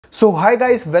So hi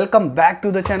guys, welcome back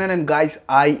to the channel, and guys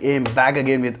I am back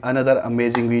again with another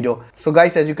amazing video. So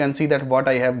guys, as you can see that what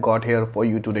I have got here for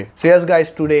you today. So yes guys,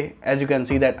 today as you can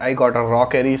see that I got a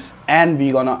rock Aries and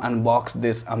we gonna unbox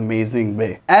this amazing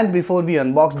bay. And before we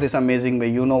unbox this amazing bay,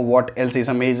 you know what else is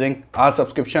amazing? Our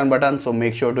subscription button, so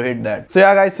make sure to hit that. So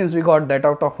yeah guys, since we got that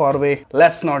out of our way,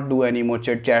 let's not do any more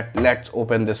chit chat. Let's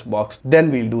open this box,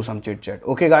 then we'll do some chit chat.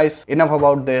 Okay guys, enough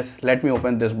about this. Let me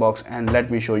open this box and let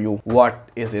me show you what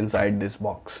is inside this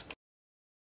box.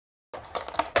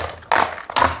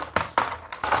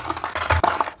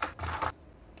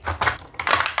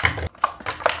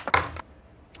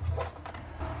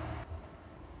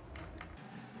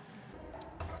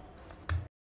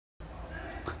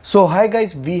 So hi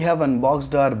guys, we have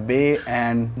unboxed our bay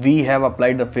and we have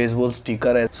applied the Facebook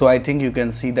sticker. So I think you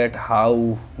can see that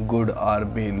how good our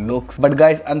bay looks. But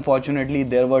guys, unfortunately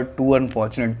there were two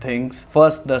unfortunate things.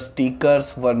 First, the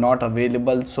stickers were not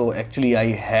available, so actually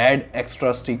I had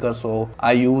extra stickers, so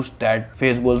I used that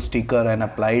Facebook sticker and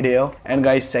applied here. And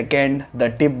guys, second,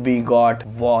 the tip we got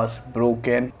was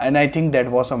broken and I think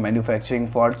that was a manufacturing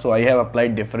fault, so I have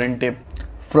applied different tip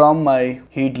from my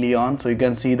Heat Leon. So you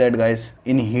can see that guys,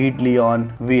 in Heat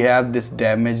Leon we have this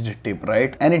damaged tip,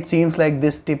 right? And it seems like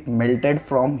this tip melted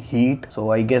from heat,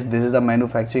 so I guess this is a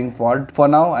manufacturing fault. For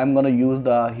now I'm gonna use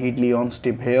the Heat Leon's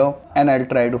tip here and I'll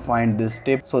try to find this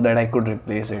tip so that I could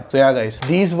replace it. So yeah guys,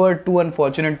 these were two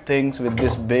unfortunate things with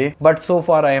this bay, but so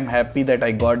far I am happy that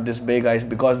I got this bay guys,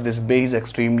 because this bay is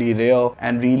extremely rare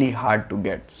and really hard to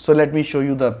get. So let me show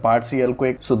you the parts real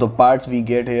quick. So the parts we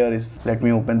get here is, let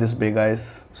me open this bay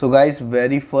guys. So guys,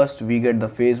 very first we get the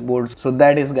face bolt. So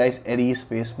that is guys Aries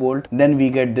face bolt. Then we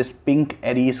get this pink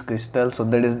Aries crystal. So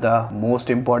that is the most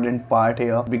important part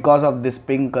here. Because of this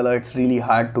pink color, it's really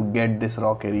hard to get this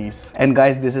rock Aries. And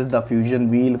guys, this is the fusion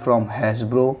wheel from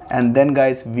Hasbro. And then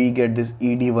guys, we get this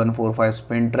ED145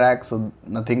 spin track. So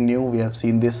nothing new, we have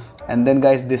seen this. And then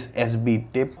guys, this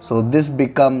SB tip. So this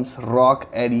becomes rock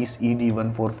Aries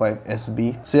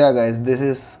ED145SB. So yeah guys, this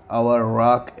is our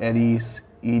rock Aries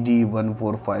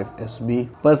ED145SB.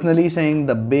 Personally saying,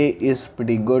 the bay is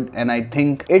pretty good and I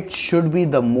think it should be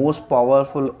the most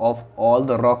powerful of all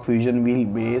the rock fusion wheel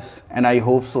bays, and I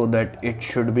hope so that it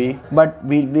should be, but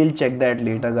we'll check that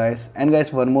later guys. And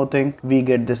guys, one more thing, we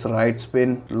get this right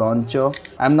spin launcher.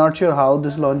 I'm not sure how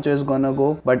this launcher is gonna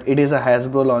go, but it is a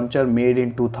Hasbro launcher made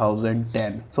in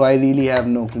 2010, so I really have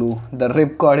no clue. The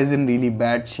ripcord is in really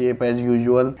bad shape as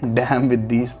usual. Damn with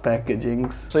these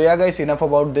packagings. So yeah guys, enough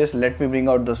about this. Let me bring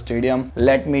out the stadium.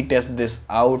 Let me test this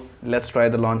out. Let's try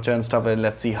the launcher and stuff and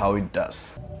let's see how it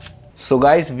does. So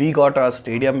guys, we got our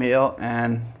stadium here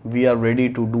and we are ready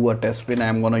to do a test spin.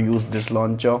 I'm gonna use this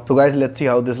launcher. So guys, let's see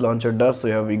how this launcher does. So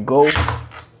here we go.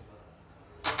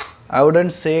 I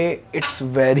wouldn't say it's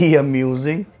very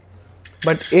amusing,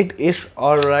 but it is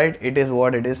alright. It is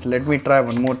what it is. Let me try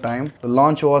one more time. The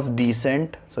launch was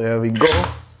decent. So here we go.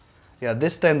 Yeah,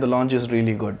 this time the launch is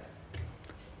really good.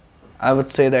 I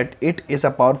would say that it is a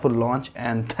powerful launch,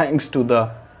 and thanks to the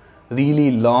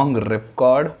really long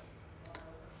ripcord.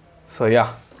 So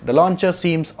yeah, the launcher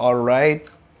seems alright.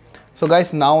 So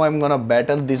guys, now I'm gonna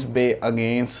battle this bay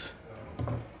against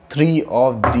 3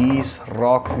 of these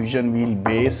rock fusion wheel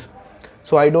bays.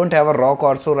 So I don't have a rock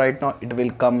also right now. It will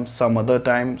come some other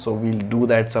time, so we'll do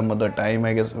that some other time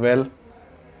I guess. Well,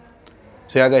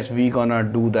 so yeah guys, we gonna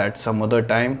do that some other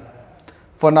time.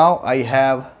 For now I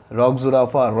have Rock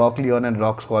Zurafa, Rock Leon and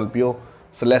Rock Scorpio.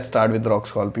 So let's start with Rock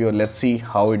Scorpio. Let's see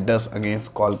how it does against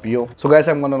Scorpio. So guys,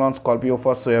 I'm gonna launch Scorpio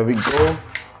first. So here we go.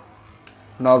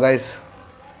 Now guys,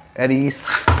 Aries.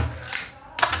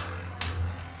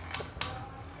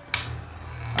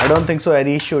 I don't think so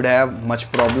Aries should have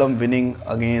much problem winning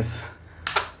against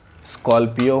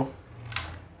Scorpio.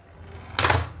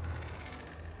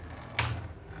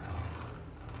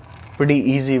 Pretty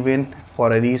easy win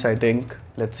for Aries, I think.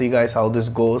 Let's see guys how this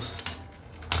goes.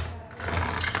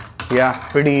 Yeah,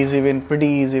 pretty easy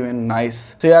win,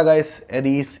 nice. So yeah guys,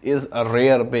 Aries is a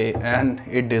rare bay and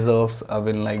it deserves a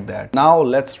win like that. Now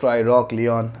let's try Rock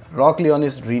Leon. Rock Leon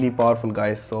is really powerful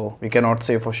guys, so we cannot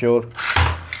say for sure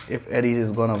if Aries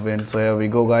is gonna win. So here we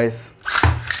go guys.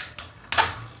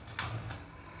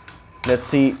 Let's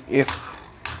see if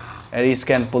Aries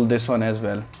can pull this one as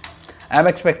well. I'm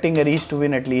expecting Aries to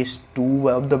win at least 2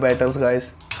 of the battles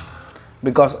guys,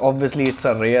 because obviously it's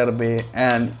a rare bay,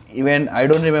 and even I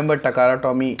don't remember Takara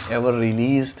Tomy ever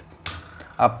released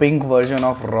a pink version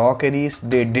of rock Aries.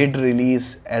 They did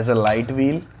release as a light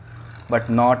wheel but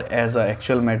not as an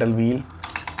actual metal wheel,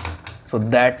 so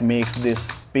that makes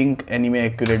this pink anime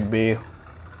accurate bay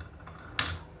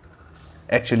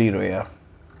actually rare.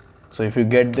 So if you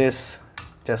get this,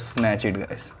 Just snatch it,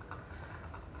 guys.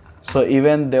 So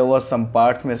even there was some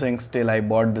parts missing, still I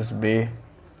bought this bay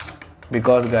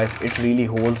because guys it really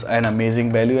holds an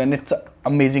amazing value and it's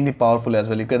amazingly powerful as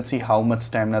well. You can see how much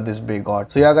stamina this bay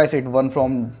got. So yeah guys, it won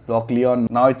from Rock Leon.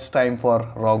 Now it's time for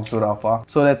Rock Zurafa.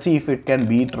 So let's see if it can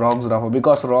beat Rock Zurafa,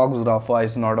 because Rock Zurafa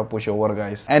is not a pushover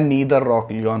guys, and neither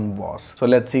Rock Leon was. So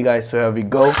let's see guys. So here we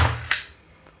go.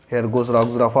 Here goes Rock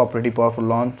Zurafa, pretty powerful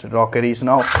launch. Rock Aries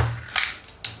now.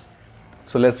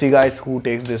 So let's see guys who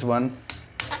takes this one,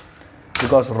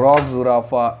 because Rock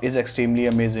Zurafa is extremely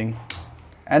amazing.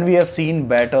 And we have seen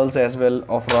battles as well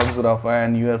of Rock Zurafa,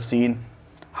 and you have seen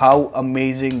how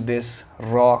amazing this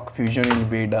Rock Fusion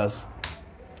Bay does.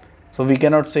 So we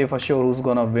cannot say for sure who's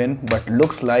gonna win, but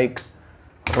looks like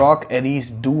Rock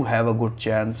Aries do have a good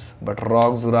chance, but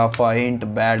Rock Zurafa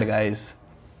ain't bad guys.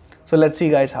 So let's see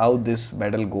guys how this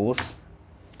battle goes.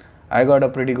 I got a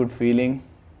pretty good feeling,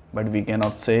 but we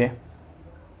cannot say.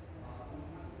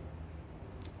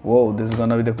 Whoa, this is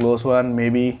gonna be the close one,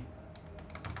 maybe.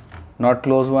 Not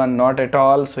close one, not at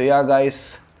all. So yeah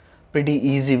guys, pretty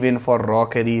easy win for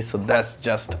Rock Aries. So that's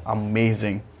just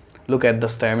amazing. Look at the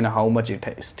stamina, how much it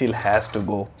still has to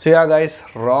go. So yeah guys,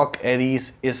 Rock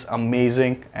Aries is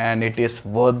amazing and it is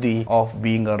worthy of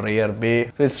being a rare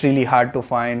bay. So it's really hard to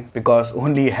find because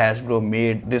only Hasbro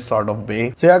made this sort of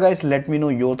bay. So yeah guys, let me know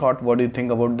your thought. What do you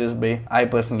think about this bay? I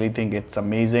personally think it's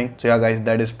amazing. So yeah guys,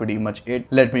 that is pretty much it.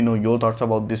 Let me know your thoughts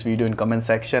about this video in comment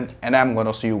section, and I'm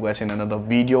gonna see you guys in another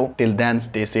video. Till then,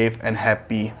 stay safe and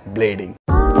happy blading.